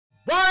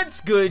What's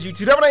good,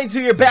 YouTube? Double92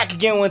 here, back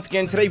again once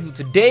again.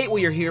 Today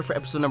we are here for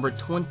episode number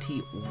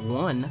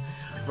 21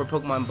 for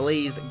Pokemon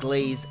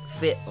GLAZED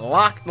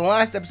Fitlocke. In the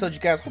last episode, you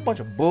guys, a whole bunch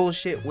of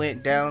bullshit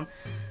went down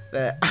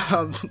that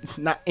I'm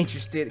not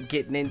interested in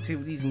getting into.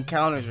 These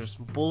encounters are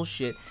some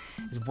bullshit,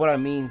 is what I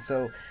mean.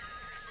 So, if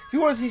you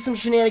want to see some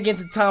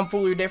shenanigans and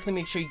tomfoolery,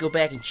 definitely make sure you go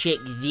back and check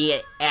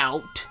that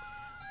out.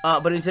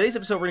 But in today's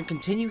episode, we're going to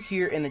continue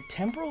here in the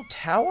Temporal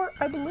Tower,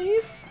 I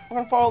believe. We're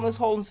going to follow this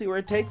hole and see where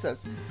it takes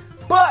us.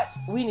 But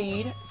we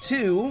need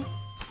to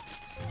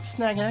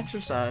snag an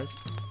exercise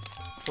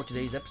for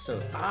today's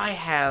episode. I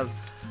have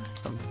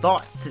some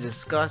thoughts to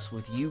discuss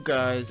with you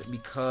guys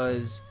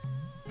because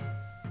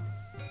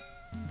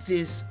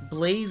this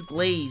GLAZED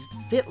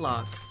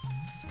Fitlocke,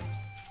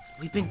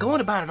 we've been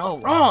going about it all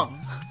wrong.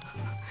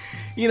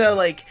 You know,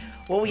 like,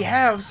 what we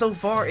have so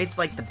far, it's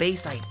like the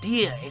base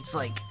idea. It's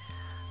like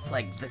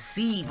the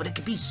seed, but it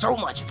could be so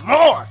much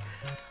more.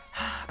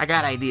 I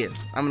got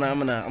ideas.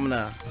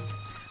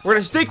 We're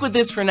gonna stick with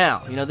this for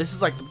now. You know, this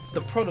is like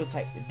the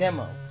prototype, the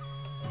demo.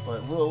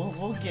 But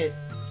we'll get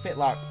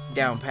Fitlocke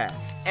down pat.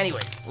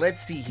 Anyways,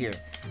 let's see here.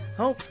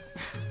 Oh,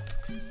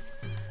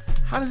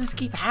 how does this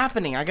keep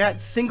happening? I got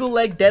single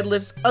leg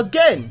deadlifts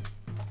again.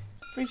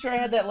 Pretty sure I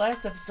had that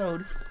last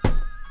episode.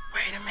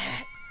 Wait a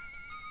minute.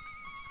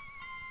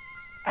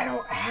 I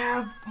don't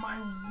have my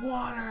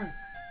water.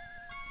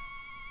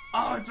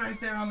 Oh, it's right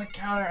there on the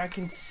counter. I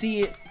can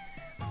see it.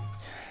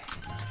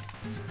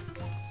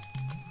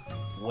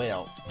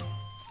 Well,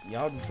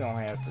 y'all just don't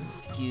have to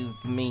excuse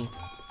me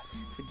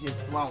for just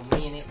 1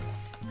 minute.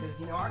 Because,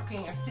 you know, I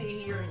can't sit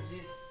here and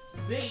just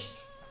speak.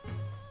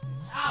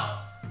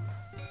 Oh!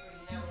 So,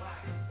 you know what?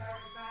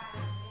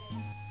 35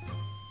 minutes,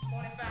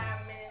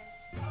 25 minutes.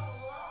 Oh,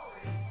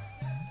 Lord.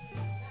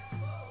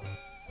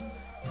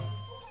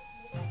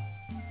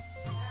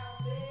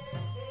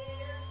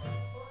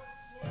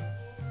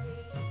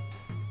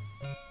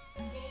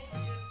 Can't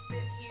just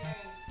sit here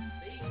and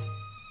speak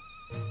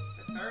for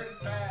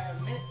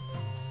 35 minutes.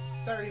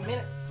 30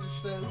 minutes or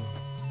so,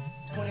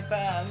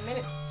 25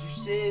 minutes or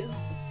so.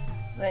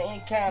 There ain't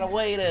any kind of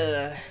way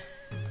to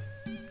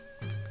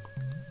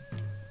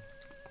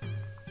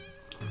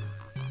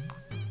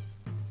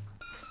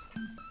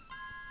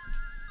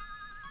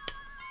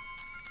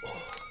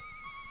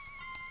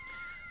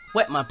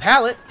wet my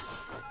palate.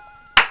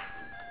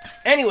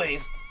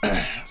 Anyways,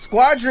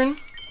 Squadron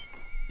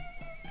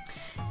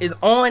is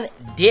on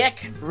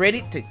deck,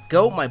 ready to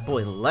go. My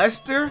boy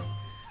Lester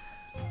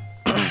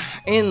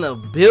in the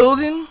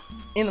building,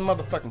 in the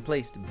motherfucking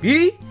place to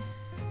be.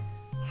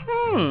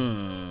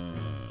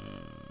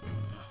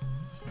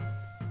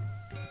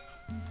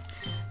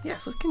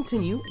 Yes, let's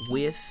continue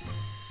with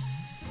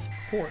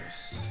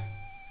horse.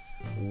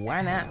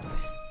 Why not?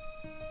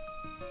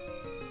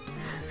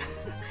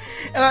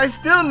 And I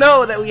still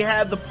know that we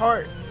have the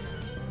part,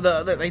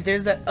 like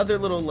there's that other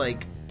little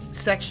like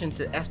section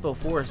to Espo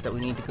Forest that we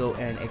need to go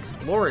and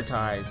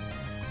exploritize.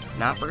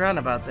 Not forgotten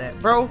about that,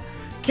 bro.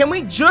 Can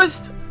we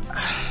just?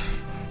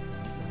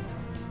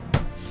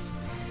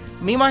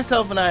 Me,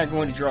 myself, and I are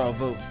going to draw a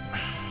vote.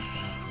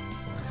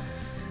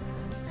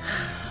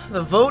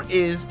 The vote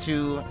is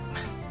to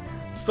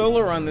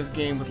solo run this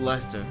game with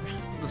Lester,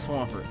 the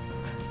Swampert.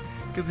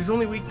 Because he's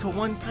only weak to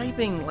one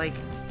typing. Like,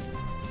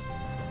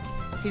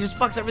 he just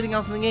fucks everything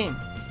else in the game.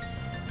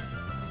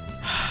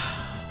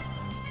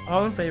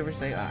 All in favor,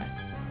 say aye.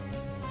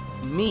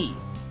 Me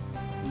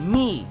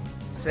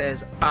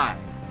says aye.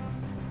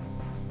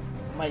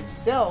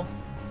 Myself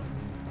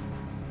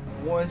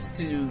wants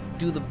to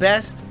do the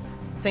best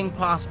thing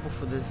possible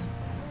for this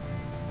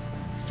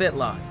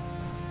Fitlocke,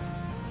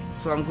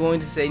 so I'm going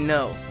to say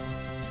no.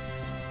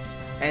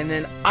 And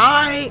then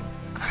I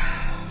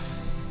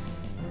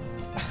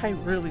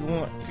really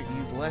want to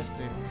use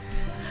Lester,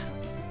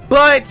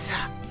 but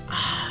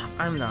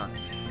I'm not.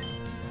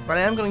 But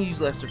I am going to use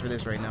Lester for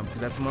this right now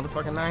because that's a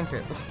motherfucking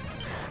 9-tails.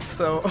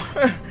 So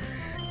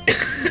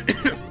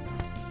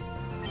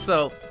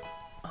so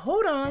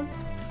hold on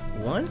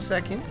 1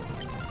 second.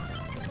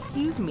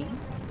 Excuse me.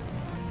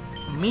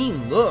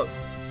 Mean look.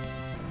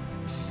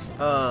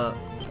 No.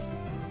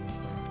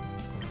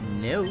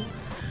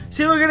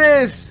 See, look at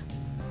this.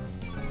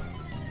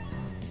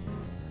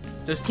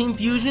 Does Team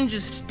Fusion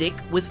just stick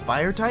with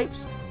fire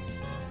types?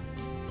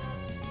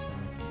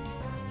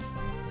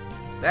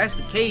 If that's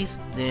the case,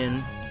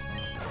 then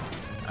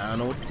I don't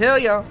know what to tell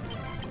y'all.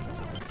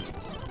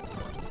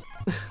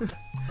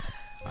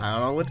 I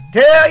don't know what to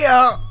tell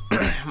y'all.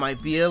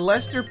 Might be a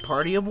Lester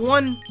party of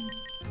one.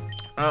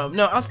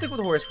 No, I'll stick with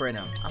the horse for right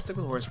now.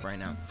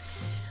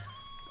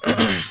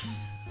 Where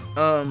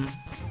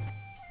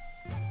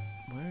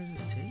does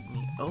this take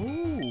me?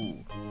 Oh!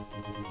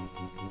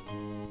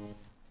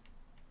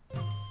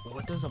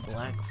 What does a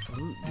black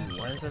flute do?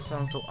 Why does that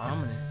sound so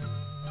ominous?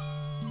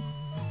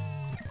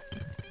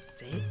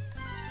 That's it?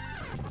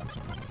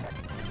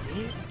 That's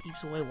it?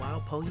 Keeps away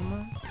wild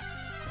Pokemon?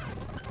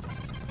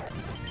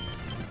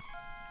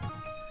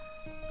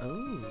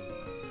 Oh.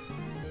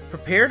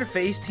 Prepare to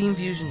face Team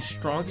Fusion's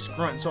strongest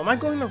grunt. So am I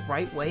going the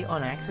right way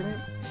on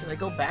accident? Should I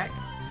go back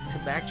to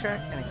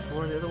backtrack and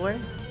explore the other way?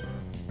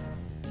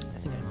 I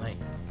think I might.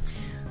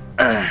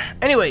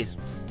 Anyways.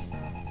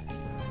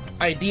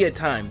 Idea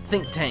time.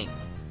 Think tank.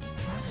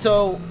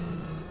 So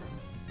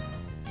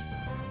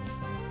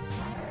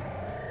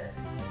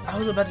I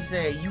was about to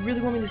say, you really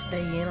want me to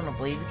stay in on a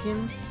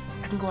Blaziken?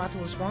 I can go out to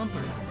a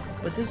Swampert.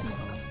 But this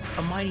is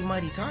a mighty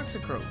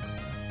Toxicroak.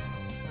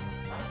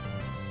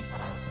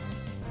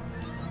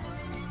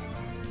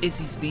 Is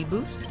he speed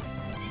boost?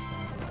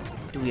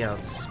 Do we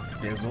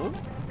outspizzle?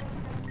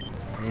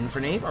 An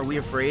Infernape? Are we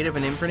afraid of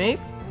an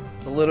Infernape?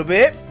 A little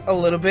bit.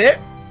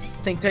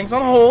 Think tank's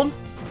on hold.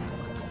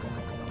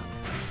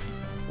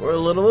 We're a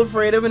little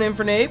afraid of an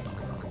Infernape.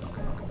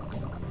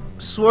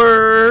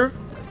 Swerve.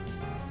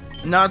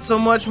 Not so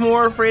much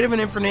more afraid of an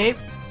Infernape.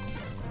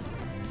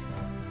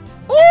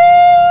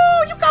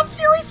 Ooh! You got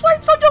Fury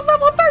Swipes on your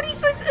level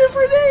 36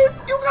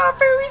 Infernape! You got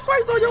Fury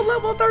Swipes on your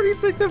level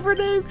 36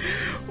 Infernape!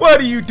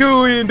 What are you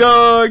doing,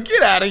 dog?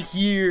 Get out of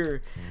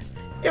here!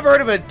 You ever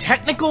heard of a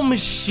technical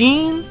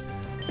machine?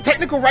 A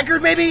technical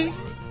record, maybe?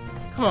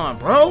 Come on,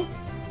 bro.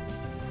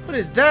 What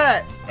is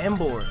that?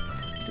 Emboar.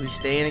 Do we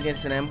stay in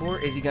against an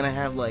Emboar? Is he gonna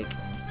have, like,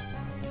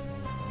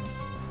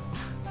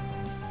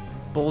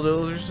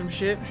 Bulldoze or some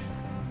shit?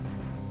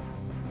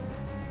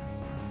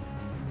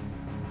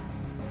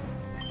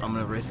 I'm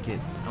gonna risk it.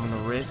 I'm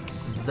gonna risk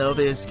the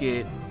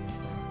biscuit.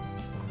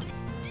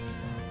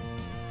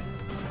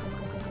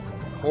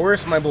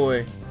 Horse, my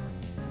boy.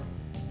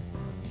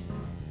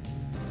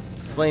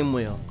 Flame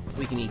Wheel.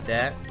 We can eat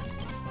that.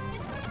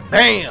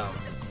 Bam!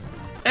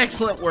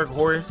 Excellent work,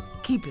 Horus.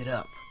 Keep it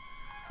up.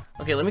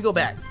 Okay, let me go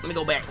back. I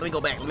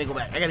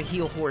gotta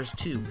heal Horus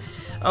too.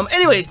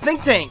 Anyways,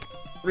 Think Tank.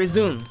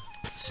 Resume.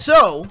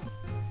 So,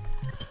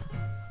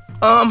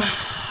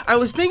 I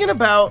was thinking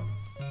about,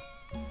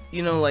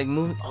 you know, like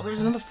moving. Oh,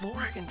 there's another floor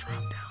I can drop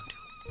down to.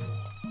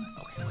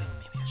 Okay, wait,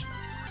 maybe I should go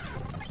this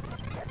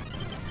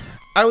way.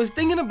 I was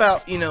thinking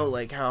about, you know,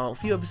 like how a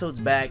few episodes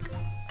back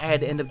I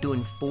had to end up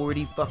doing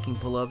 40 fucking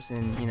pull-ups,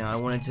 and you know, I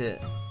wanted to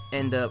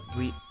end up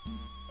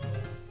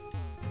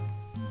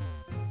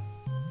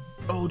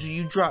Oh, do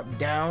you drop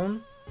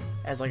down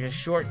as like a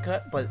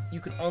shortcut, but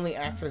you could only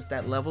access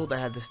that level that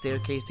had the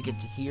staircase to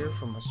get to here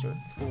from a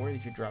certain floor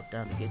that you drop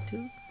down to get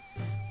to?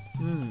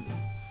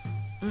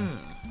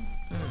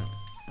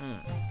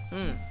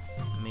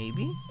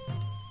 Maybe?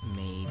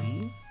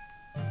 Maybe?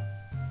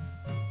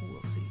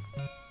 We'll see.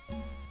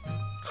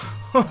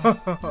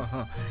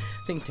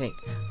 Think Tank.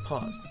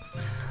 Paused.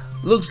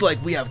 Looks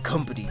like we have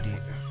company,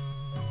 dear.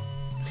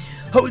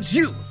 Oh, it's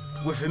you!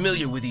 We're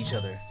familiar with each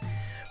other.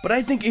 But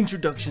I think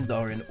introductions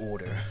are in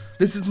order.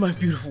 This is my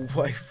beautiful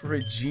wife,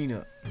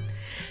 Regina.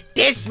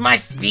 This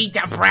must be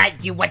the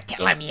brat you were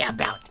telling me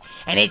about.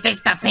 And is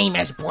this the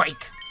famous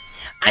Boik?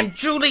 I'm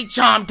truly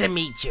charmed to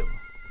meet you.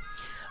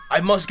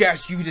 I must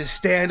ask you to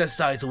stand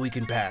aside so we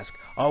can pass.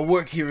 Our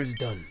work here is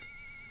done.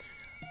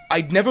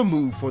 I'd never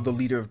move for the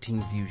leader of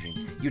Team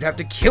Fusion. You'd have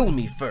to kill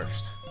me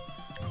first.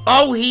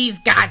 Oh, he's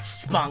got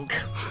spunk.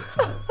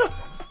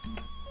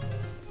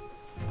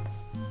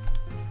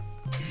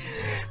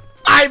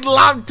 I'd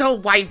love to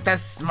wipe the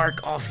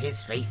smirk off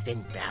his face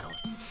in battle.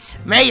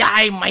 May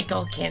I,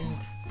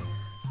 Michaelkins?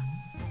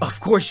 Of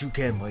course you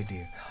can, my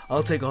dear.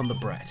 I'll take on the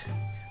brat.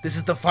 This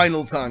is the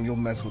final time you'll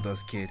mess with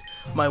us, kid.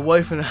 My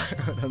wife and I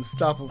are an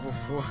unstoppable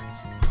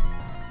force.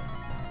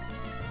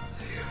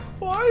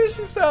 Why does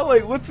she sound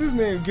like, what's his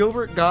name,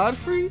 Gilbert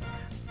Godfrey?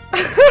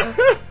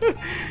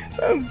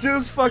 Sounds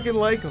just fucking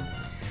like him.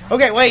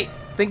 Okay, wait.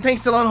 Think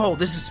Tank's still on hold.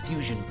 This is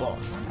Fusion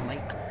Boss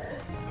Michael.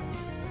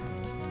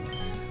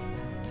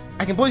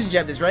 I can poison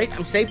jab this, right?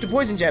 I'm safe to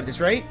poison jab this,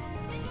 right?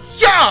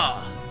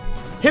 Yeah!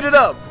 Hit it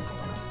up!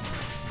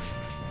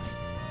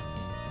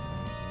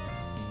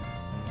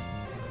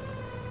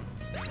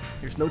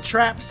 There's no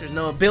traps, there's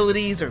no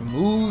abilities or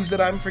moves that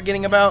I'm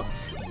forgetting about.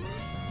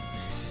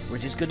 We're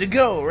just good to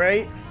go,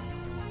 right?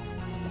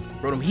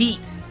 Rotom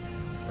Heat.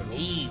 Rotom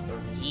Heat,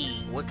 Rotom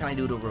Heat. What can I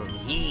do to Rotom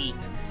Heat?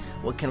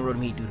 What can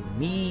Rotom Heat do to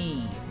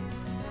me?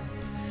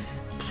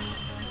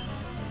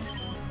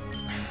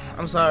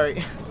 I'm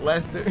sorry,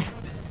 Lester.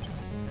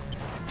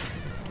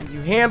 Can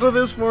you handle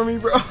this for me,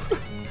 bro?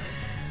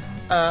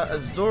 A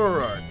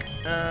Zoroark.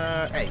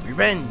 Hey,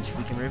 revenge.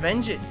 We can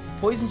revenge it.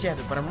 Poison jab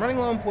it, but I'm running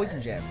low on poison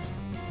jab.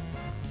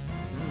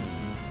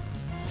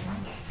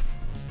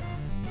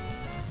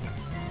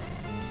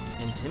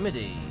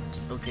 Intimidate.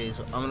 Okay,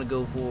 so I'm gonna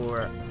go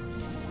for...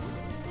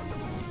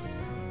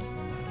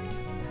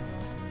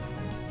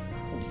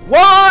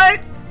 What?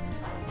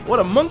 What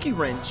a monkey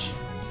wrench.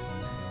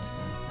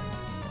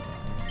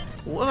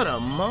 What a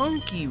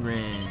monkey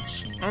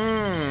wrench.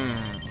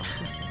 I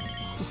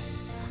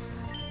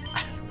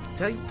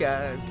tell you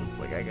guys, looks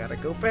like I gotta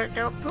go back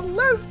out to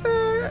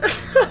Lester.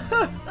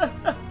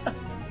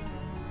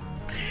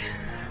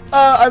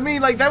 I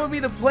mean, like, that would be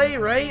the play,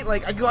 right?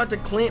 Like, I go out to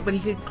Clint, but he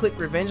could click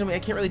revenge on me. I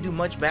can't really do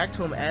much back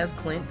to him as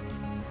Clint.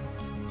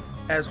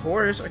 As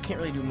Horus, I can't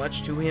really do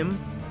much to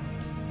him.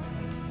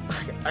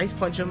 Ice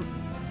punch him.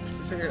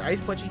 sit here and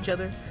ice punch each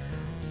other.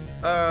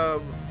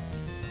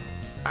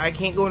 I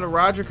can't go into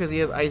Roger because he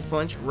has Ice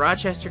Punch.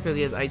 Rochester because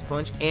he has Ice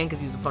Punch. And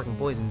because he's a fucking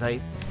poison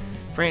type.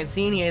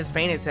 Francine, he has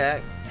Feint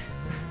Attack.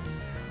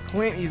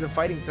 Clint, he's a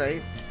fighting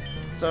type.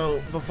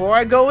 So, before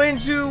I go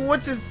into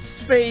what's his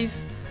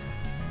face,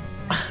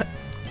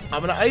 I'm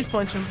gonna Ice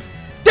Punch him.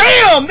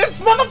 Damn! This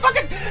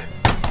motherfucking...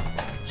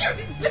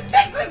 This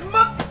is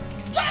motherfucker!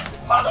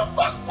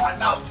 What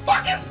the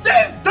fuck is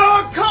this,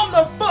 dog? Come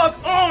the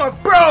fuck on,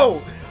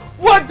 bro!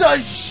 What the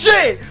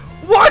shit?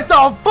 What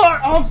the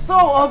fuck? I'm so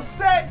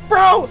upset,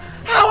 bro!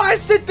 How I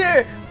sit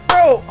there,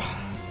 bro?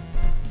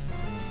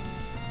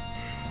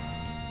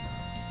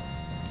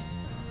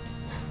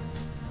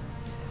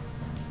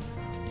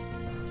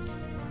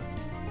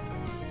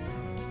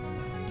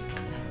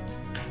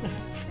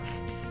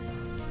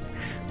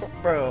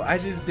 Bro, I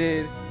just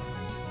did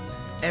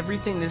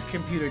everything this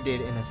computer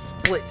did in a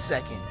split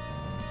second.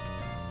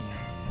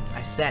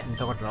 I sat and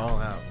thought it all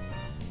out.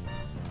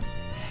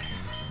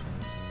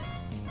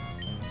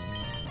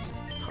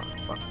 Oh,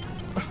 fuck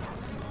this.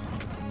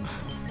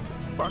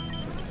 Fuck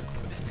this.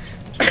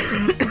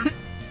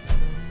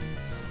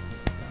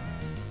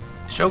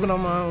 Choking on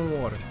my own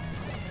water.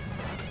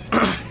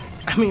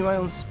 I mean my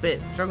own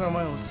spit. Choking on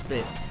my own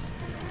spit.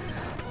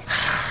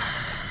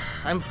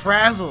 I'm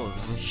frazzled.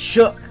 I'm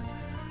shook.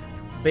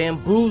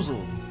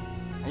 Bamboozled.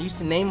 I used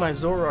to name my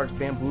Zoroarks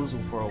Bamboozle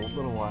for a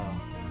little while.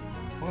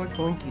 What a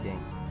coinky ding.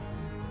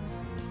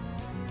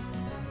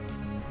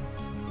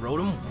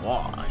 Rotom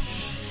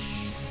Wash.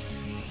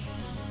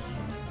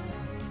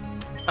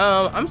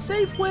 I'm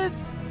safe with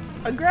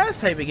a grass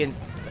type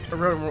against a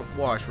Rotom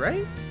Wash,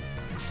 right?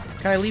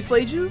 Can I Leaf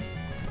Blade you?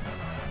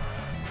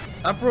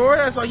 Uproar,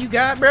 that's all you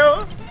got,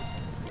 bro?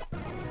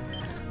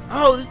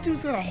 Oh, this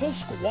dude's got a whole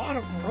squad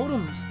of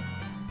Rotoms.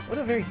 What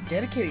a very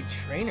dedicated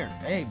trainer.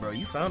 Hey, bro,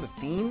 you found a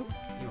theme?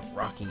 You're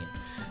rocking it.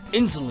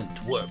 Insolent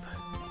Twerp.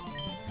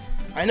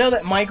 I know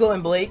that Michael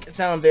and Blake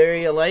sound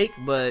very alike,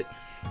 but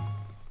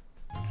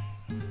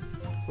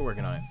we're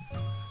working on it.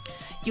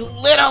 You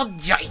little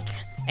jerk!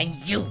 And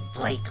you,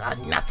 Blake, are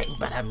nothing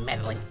but a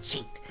meddling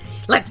cheat.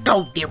 Let's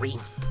go, dearie.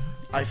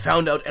 I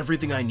found out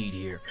everything I need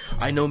here.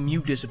 I know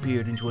Mew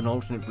disappeared into an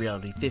alternate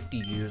reality 50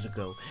 years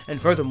ago.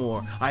 And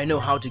furthermore, I know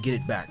how to get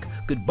it back.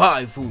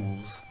 Goodbye,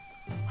 fools.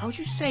 How would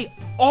you say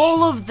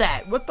all of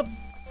that? What the...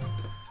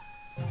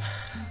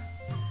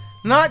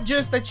 Not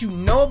just that you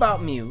know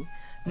about Mew,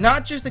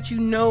 not just that you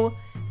know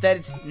that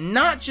it's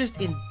not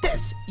just in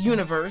this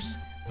universe,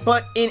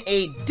 but in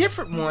a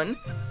different one,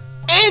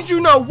 and you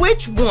know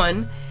which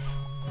one,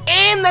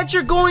 and that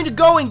you're going to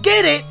go and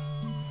get it,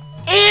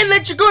 and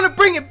that you're going to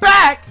bring it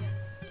back.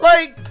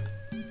 Like,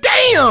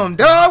 damn,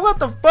 dog, what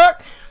the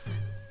fuck?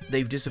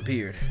 They've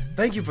disappeared.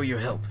 Thank you for your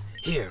help.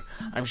 Here,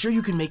 I'm sure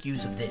you can make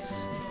use of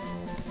this.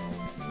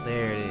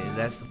 There it is.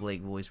 That's the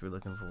Blake voice we're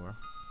looking for.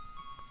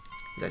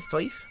 Is that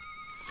safe?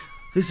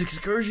 This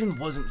excursion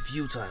wasn't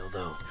futile,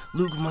 though.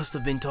 Luke must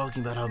have been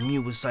talking about how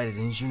Mew was sighted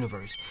in his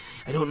universe.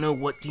 I don't know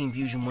what Team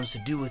Fusion wants to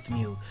do with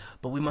Mew,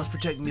 but we must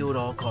protect Mew at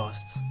all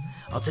costs.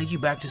 I'll take you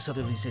back to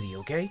Southerly City,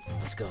 okay?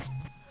 Let's go.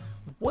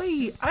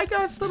 Wait, I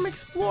got some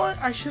exploring.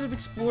 I should have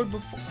explored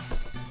before.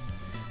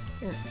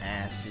 You're an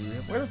ass,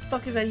 dude. Where the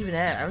fuck is that even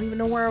at? I don't even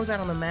know where I was at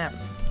on the map.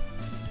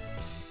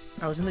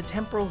 I was in the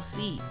temporal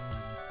sea.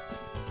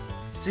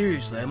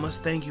 Seriously, I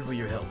must thank you for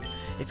your help.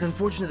 It's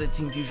unfortunate that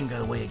Team Fusion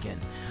got away again.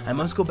 I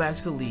must go back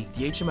to the League.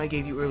 The HM I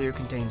gave you earlier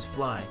contains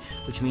Fly,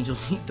 which means you'll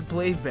need the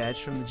Blaze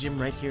badge from the gym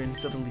right here in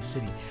Southerly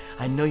City.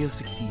 I know you'll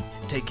succeed.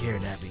 Take care,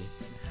 Nappy.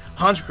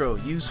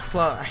 Honchkrow, use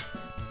Fly.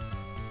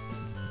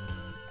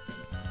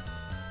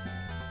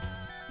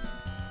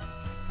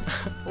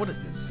 What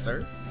is this,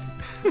 Surf?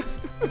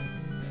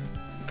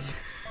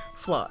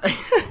 Fly.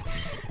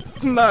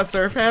 It's not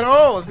Surf at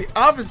all. It's the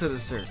opposite of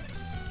Surf.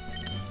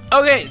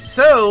 Okay,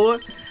 so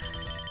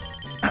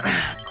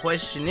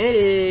question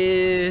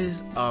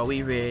is, are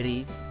we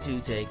ready to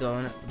take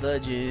on the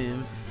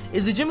gym?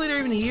 Is the gym leader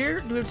even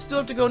here? Do we still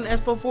have to go to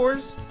Espo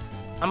Forest?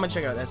 I'm gonna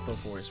check out Espo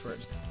Forest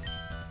first.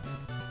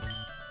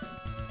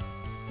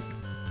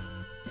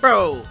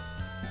 Bro,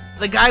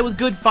 the guy with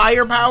good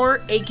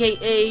firepower,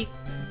 aka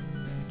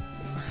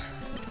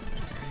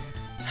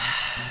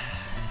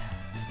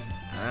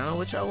I don't know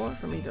what y'all want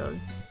from me, dog.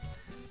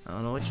 I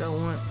don't know what y'all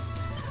want.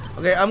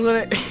 Okay, I'm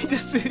gonna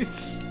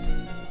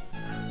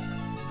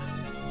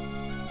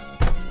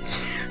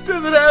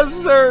does it have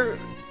Surf?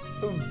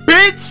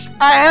 Bitch,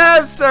 I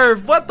have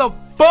Surf. What the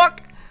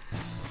fuck?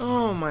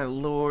 Oh my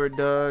lord,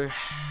 dog.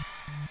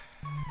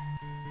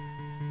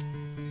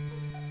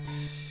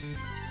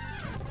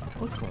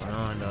 What's going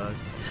on, dog?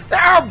 There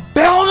are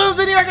Beldums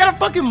in here. I got a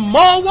fucking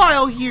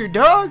Mawile here,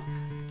 dog.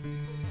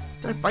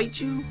 Did I fight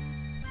you?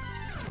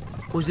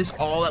 Was this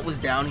all that was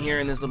down here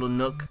in this little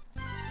nook?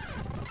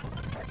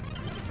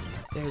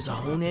 There's a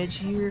Hone Edge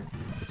here.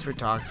 It's for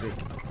Toxic.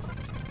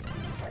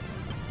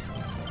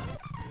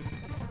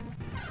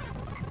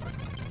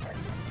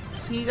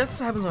 See, that's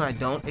what happens when I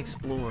don't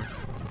explore.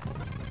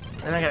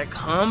 Then I gotta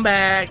come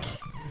back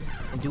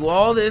and do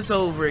all this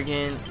over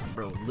again.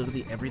 Bro,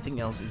 literally everything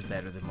else is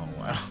better than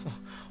Mawile.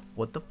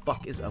 What the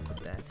fuck is up with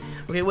that?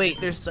 Okay, wait,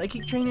 there's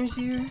psychic trainers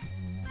here?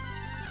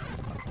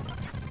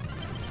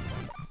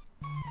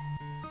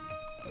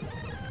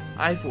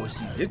 I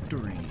foresee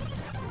victory.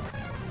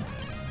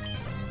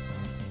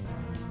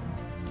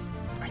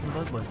 I can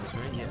both was this,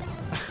 right?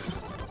 Yes.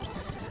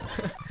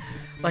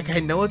 Like, I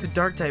know it's a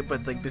dark type,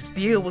 but like the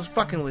steel was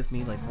fucking with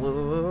me. Like,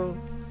 whoa.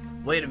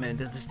 Wait a minute,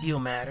 does the steel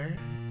matter?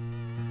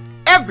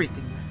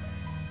 Everything matters.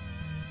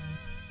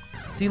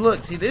 See,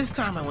 look, see, this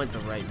time I went the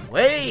right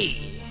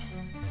way.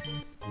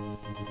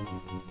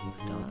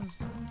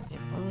 If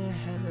only I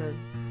had a...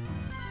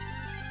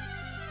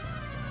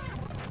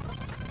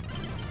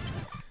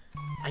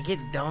 I get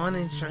Dawn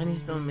and Shiny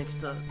Stone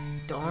mixed up.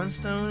 Dawn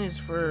Stone is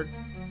for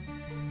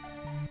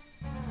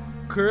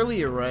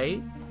Curlier,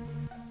 right?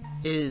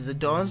 Is the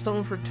Dawn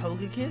Stone for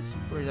Togekiss?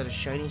 Or is that a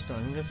Shiny Stone?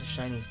 I think that's a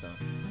Shiny Stone.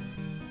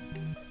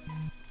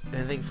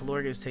 And I think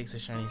Florges takes a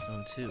Shiny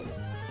Stone too.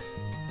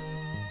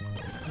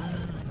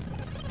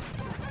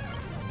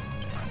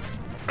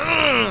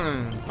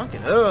 Fuck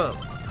it up.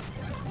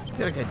 You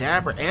got a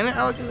Kadabra and an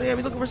Alakazam.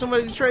 You looking for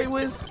somebody to trade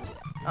with?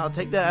 I'll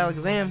take that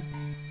Alakazam.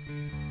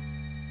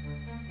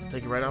 Let's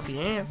take it right off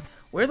your hands.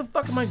 Where the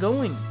fuck am I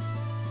going?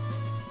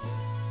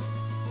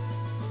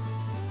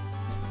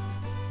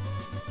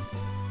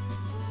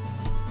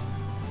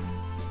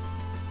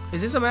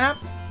 Is this a map?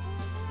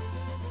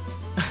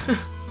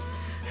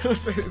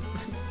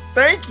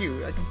 Thank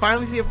you. I can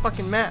finally see a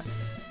fucking map.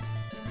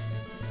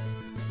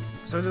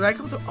 So did I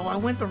go through? Oh, I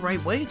went the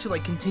right way to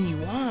like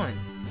continue on.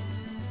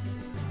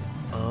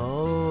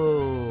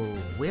 Oh,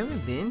 we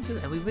haven't been to.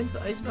 Have we been to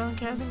the Icebound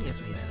Chasm?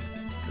 Yes, we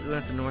have. We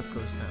went to North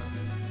Coast Town.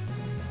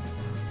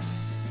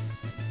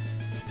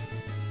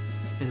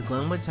 Is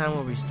Glenwood Town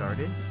where we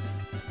started?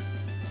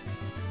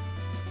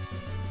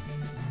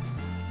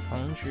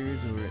 Palm Tree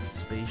Resort,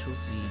 Spatial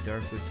Sea,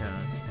 Darkwood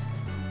Town,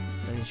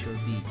 Sunny Shore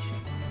Beach.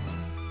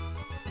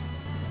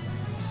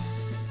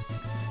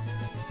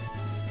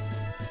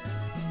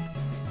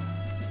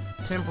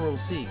 Temporal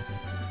Sea.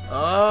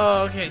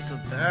 Oh, okay, so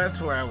that's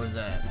where I was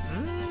at.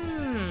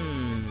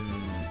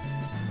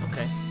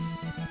 Okay.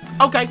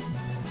 Okay.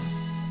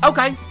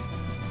 Okay.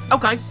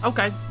 Okay.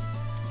 Okay.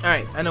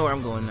 Alright, I know where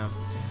I'm going now.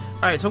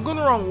 Alright, so I'm going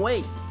the wrong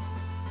way.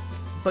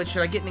 But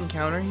should I get an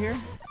encounter here?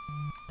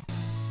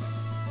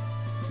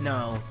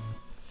 No.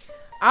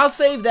 I'll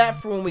save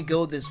that for when we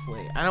go this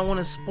way. I don't want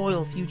to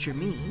spoil future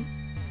me,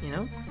 you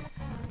know?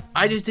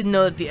 I just didn't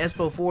know that the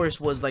Espo Forest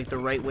was like the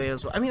right way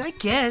as well. I mean, I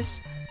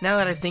guess, now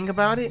that I think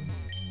about it.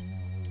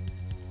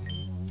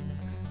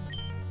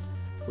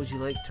 Would you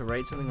like to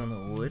write something on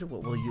the wood?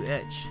 What will you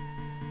etch?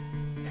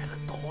 And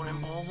a golden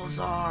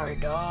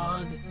Bulbasaur,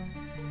 dog.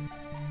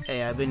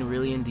 Hey, I've been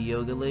really into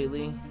yoga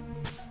lately.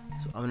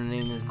 So I'm gonna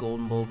name this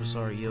Golden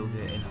Bulbasaur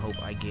Yoga and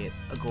hope I get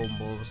a Golden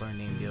Bulbasaur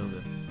named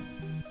Yoga.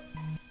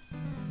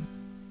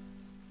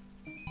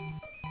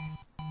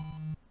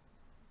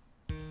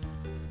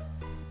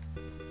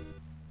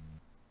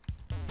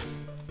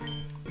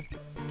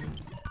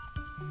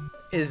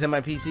 Is it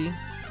my PC?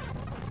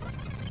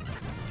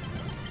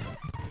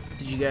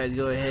 Did you guys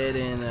go ahead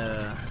and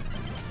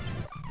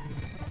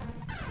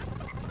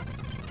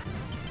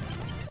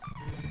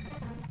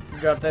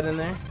drop that in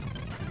there?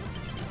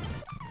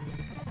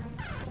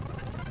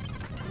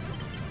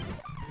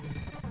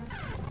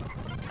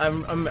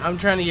 I'm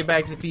trying to get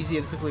back to the PC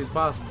as quickly as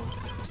possible.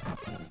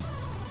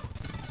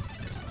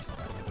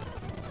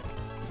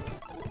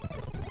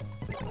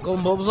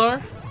 Golden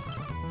Bulbasaur?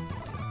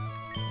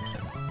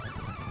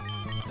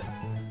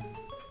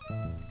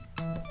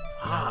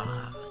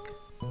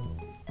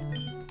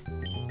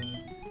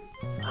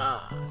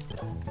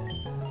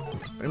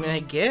 But I mean, I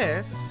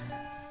guess.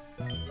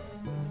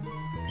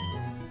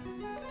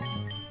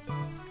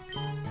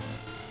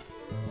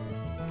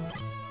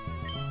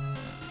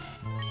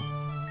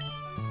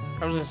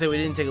 I was gonna say we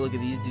didn't take a look at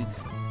these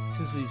dudes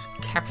since we've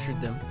captured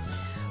them.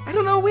 I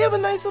don't know, we have a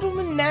nice little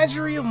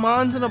menagerie of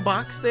Mons in a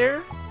box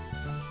there.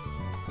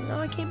 No,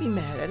 I can't be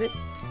mad at it.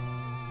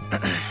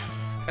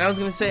 And I was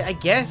gonna say, I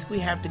guess we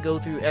have to go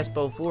through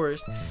Espo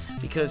Forest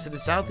because to the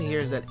south of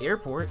here is that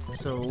airport,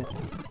 so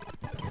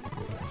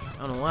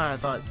I don't know why I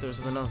thought there was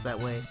something else that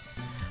way.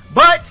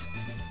 But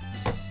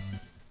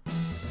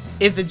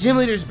if the gym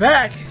leader's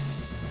back,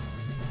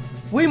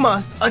 we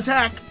must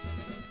attack!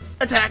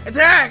 Attack!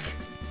 Attack!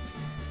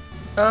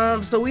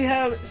 So we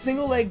have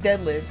single leg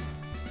deadlifts,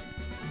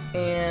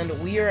 and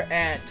we are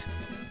at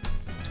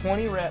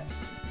 20 reps.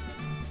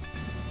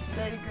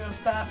 Say, girl,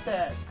 stop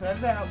that. Cut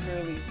it out,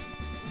 girlie.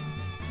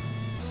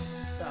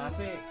 Stop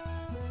it.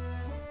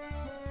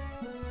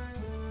 Cut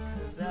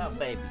it out,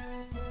 baby.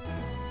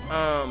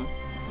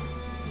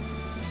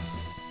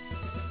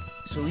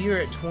 So we are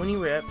at 20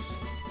 reps.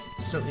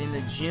 So in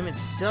the gym,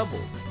 it's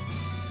doubled.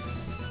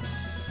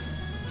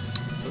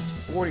 So it's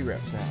 40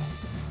 reps now.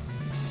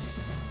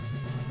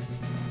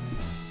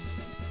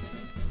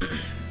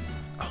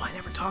 Oh, I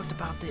never talked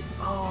about this.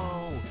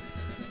 Oh,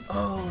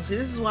 see,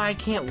 this is why I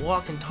can't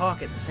walk and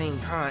talk at the same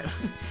time.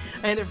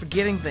 I end up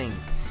forgetting things.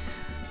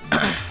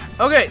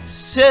 Okay,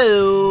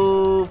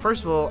 so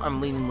first of all, I'm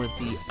leading with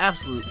the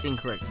absolute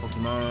incorrect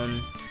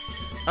Pokemon.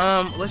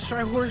 Let's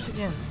try Horse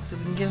again, so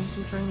we can get him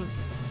some training.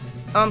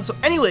 So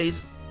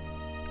anyways,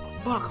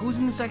 fuck, who's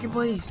in the second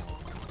place?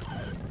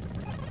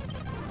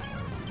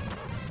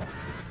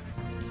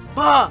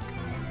 Fuck!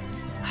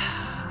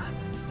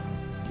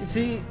 You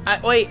see,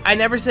 I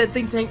never said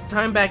think tank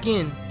time back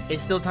in.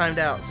 It's still timed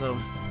out, so.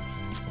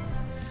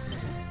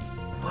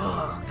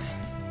 Fuck.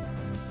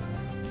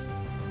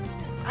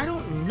 I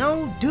don't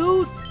know,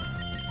 dude.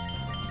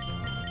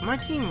 My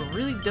team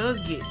really does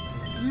get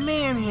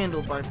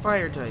manhandled by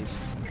fire types.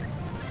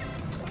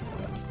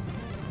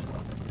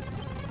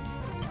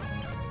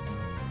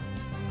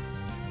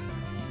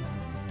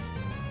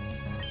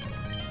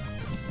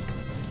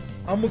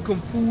 I'ma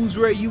confuse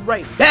you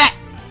right back.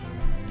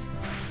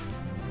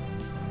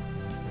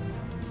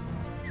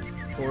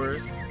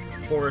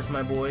 Horace,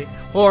 my boy.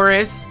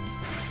 Horace.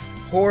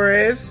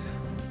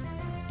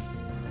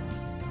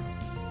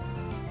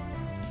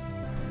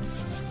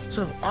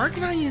 So if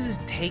Arcanine uses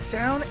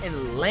takedown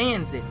and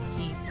lands it,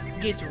 he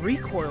gets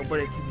recoil, but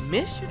if you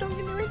miss, you don't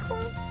get the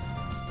recoil?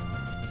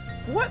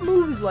 What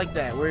move is like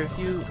that, where if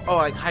you,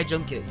 like high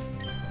jump kick,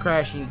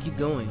 crash and you keep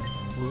going?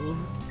 Whoa.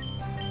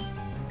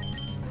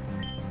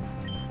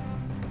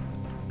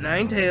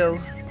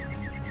 Ninetales,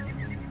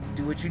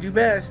 do what you do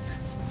best.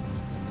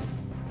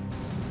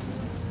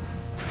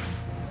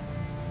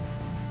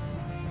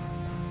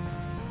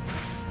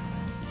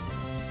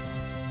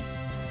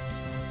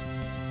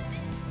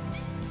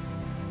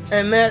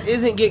 And that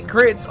isn't get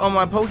crits on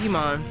my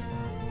Pokemon.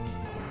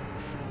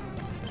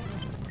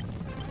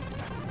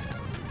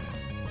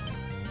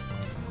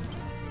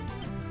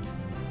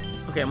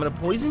 Okay, I'm gonna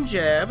poison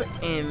jab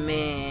and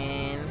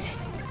then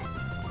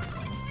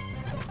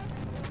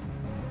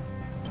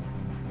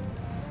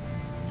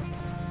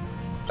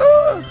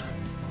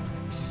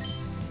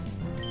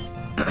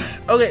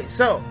okay,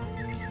 so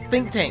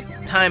think tank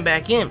time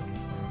back in.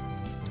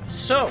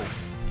 So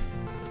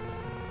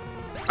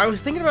I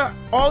was thinking about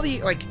all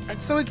the, like,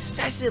 it's so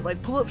excessive,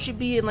 like pull-up should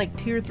be in like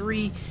tier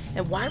 3,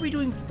 and why are we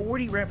doing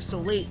 40 reps so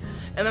late?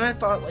 And then I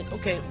thought, like,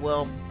 okay,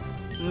 well,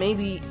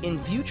 maybe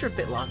in future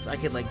Fitlocks I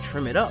could like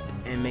trim it up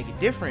and make it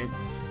different.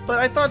 But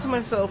I thought to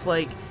myself,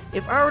 like,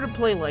 if I were to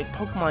play like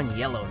Pokemon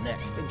Yellow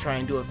next and try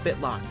and do a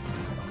Fitlocke,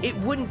 it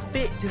wouldn't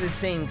fit to the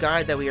same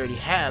guide that we already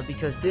have,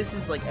 because this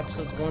is like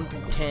episodes 1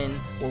 through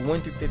 10, or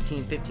 1 through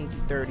 15, 15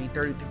 through 30,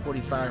 30 through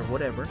 45, or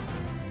whatever.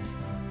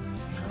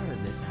 How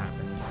did this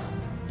happen?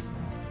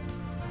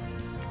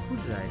 Who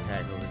did I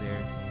attack over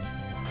there?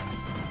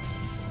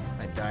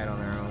 I died on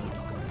their own.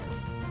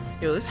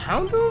 Yo, this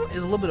Houndoom is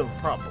a little bit of a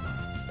problem.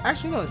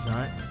 Actually, no, it's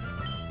not.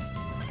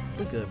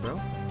 We're good, bro.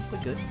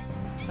 We're good.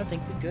 I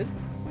think we're good.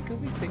 We're good,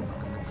 we think.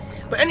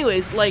 But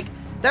anyways, like,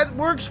 that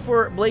works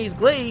for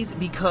BLAZED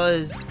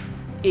because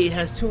it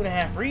has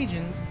 2.5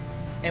 regions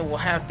and will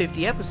have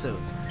 50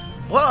 episodes.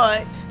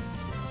 But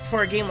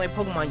for a game like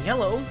Pokemon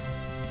Yellow,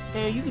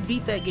 you could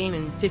beat that game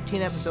in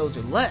 15 episodes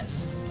or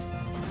less.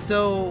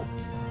 So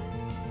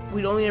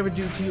we'd only ever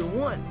do tier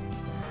 1.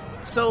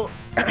 So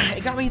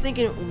it got me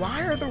thinking,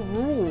 why are the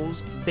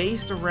rules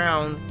based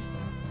around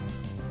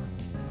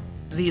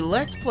the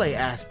Let's Play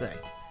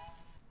aspect?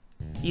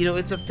 You know,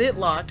 it's a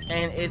Fitlocke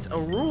and it's a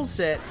rule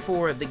set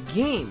for the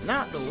game,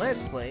 not the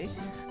Let's Play.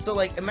 So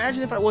like,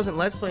 imagine if I wasn't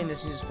Let's Playing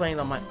this and just playing it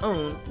on my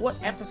own, what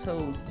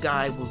episode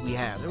guide would we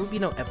have? There would be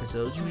no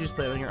episodes, you would just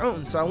play it on your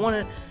own. So I want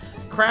to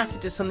craft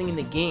it to something in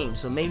the game.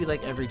 So maybe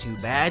like every 2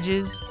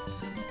 badges,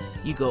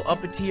 you go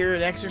up a tier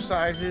in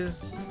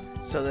exercises,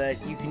 so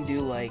that you can do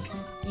like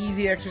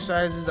easy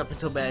exercises up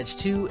until badge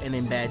 2, and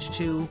then badge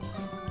 2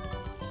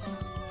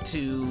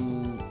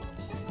 to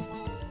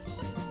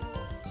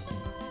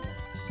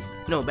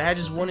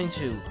badges 1 and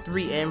 2,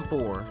 3 and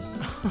 4.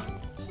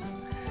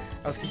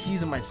 I was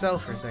confusing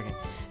myself for a second.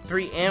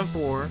 3 and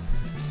 4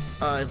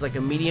 is like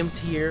a medium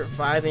tier,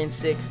 5 and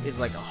 6 is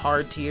like a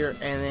hard tier,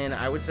 and then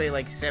I would say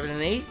like 7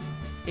 and 8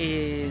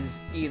 is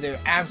either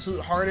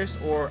absolute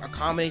hardest or a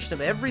combination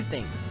of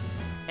everything.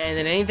 And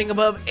then anything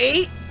above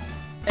 8,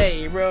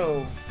 hey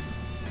bro,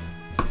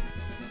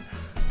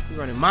 we're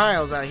running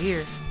miles out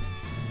here.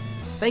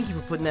 Thank you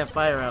for putting that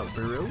fire out,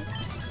 bro.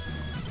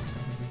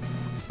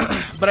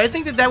 But I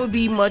think that would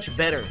be much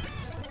better.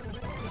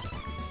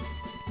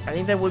 I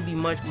think that would be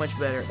much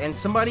better. And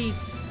somebody,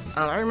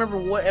 I don't remember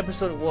what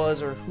episode it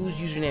was or whose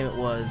username it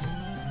was,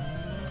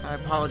 I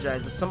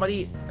apologize, but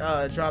somebody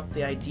dropped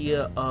the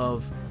idea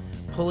of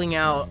pulling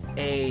out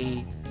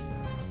a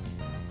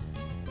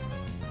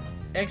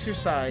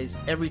exercise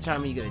every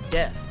time you get a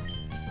death,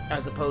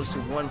 as opposed to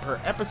 1 per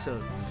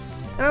episode.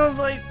 And I was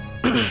like,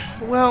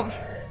 well,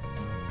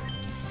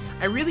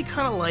 I really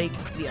kind of like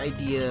the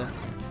idea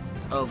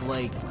of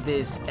like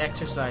this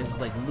exercise is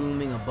like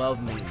looming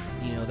above me,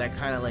 you know, that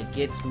kind of like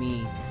gets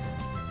me,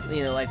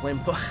 you know, like when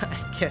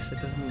I guess it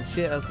doesn't mean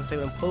shit. I was gonna say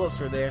when pull-ups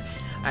were there,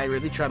 I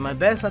really tried my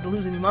best not to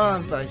lose any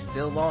mons, but I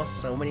still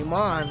lost so many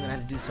mons and I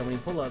had to do so many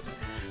pull-ups.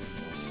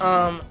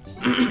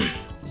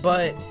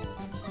 But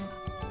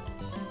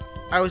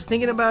I was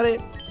thinking about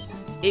it,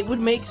 it would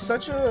make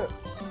such a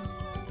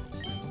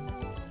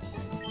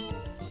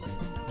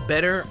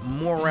better,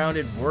 more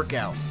rounded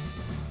workout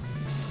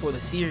for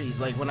the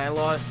series. Like when I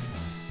lost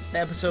the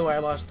episode where I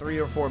lost 3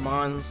 or 4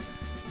 mons,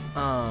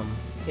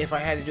 if I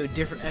had to do a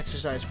different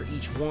exercise for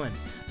each one.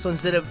 So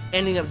instead of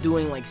ending up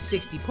doing like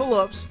 60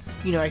 pull-ups,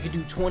 you know, I could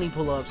do 20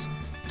 pull-ups,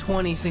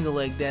 20 single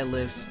leg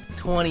deadlifts,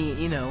 20,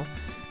 you know,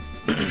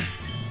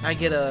 I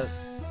get a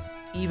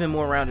even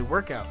more rounded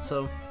workout.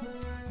 So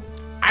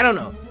I don't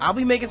know. I'll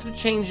be making some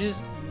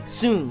changes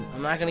soon.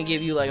 I'm not going to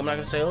give you like, I'm not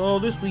going to say, oh,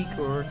 this week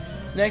or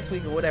next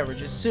week or whatever.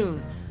 Just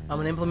soon I'm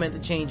going to implement the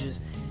changes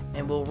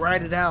and we'll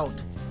ride it out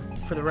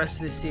for the rest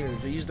of this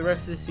series. We'll use the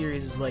rest of this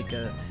series as like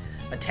a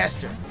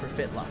tester for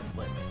Fitlocke,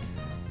 but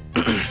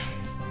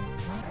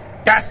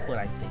that's what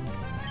I think.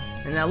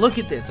 And now look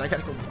at this. I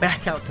gotta go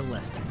back out to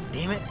Lester.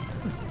 Damn it.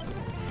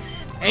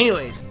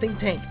 Anyways, think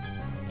tank.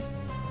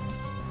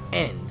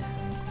 End.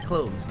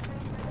 Closed.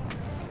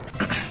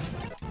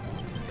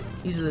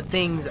 These are the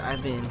things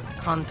I've been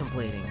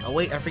contemplating. Oh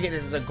wait, I forget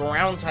this is a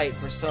ground type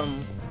for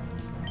some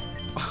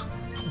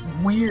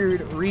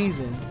weird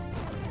reason.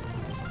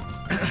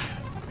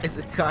 It's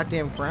a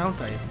goddamn ground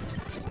type.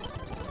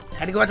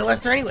 Had to go out to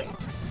Lester anyways.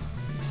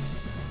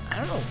 I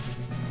don't know.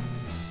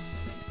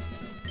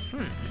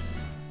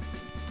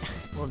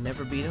 We'll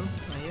never beat him.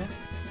 Oh yeah.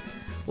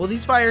 Will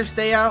these fires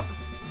stay out?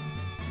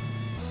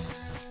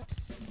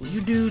 Will you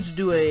dudes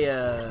do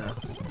a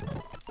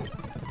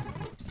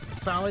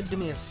solid? Do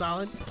me a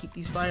solid. Keep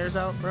these fires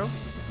out, bro.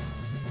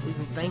 Please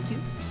and thank you.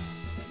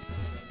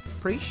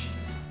 Preach.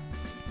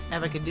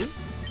 Have I could do.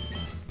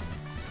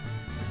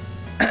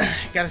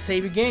 Gotta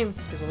save your game,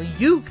 because only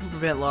you can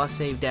prevent lost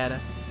save data.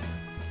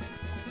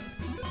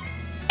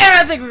 And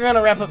I think we're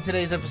gonna wrap up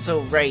today's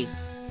episode right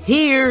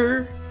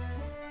here.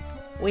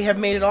 We have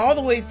made it all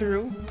the way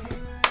through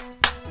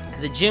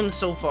the gym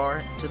so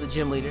far, to the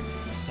gym leader.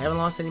 I haven't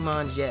lost any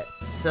mons yet,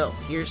 so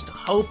here's to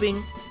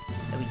hoping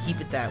that we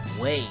keep it that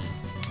way.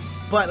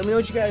 But let me know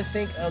what you guys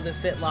think of the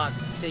Fitlocke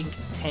think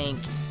tank,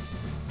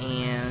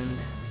 and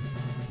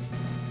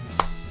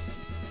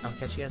I'll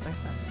catch you guys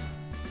next time.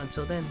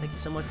 Until then, thank you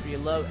so much for your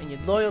love and your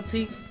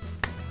loyalty.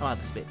 I'm out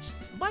this bitch.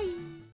 Bye.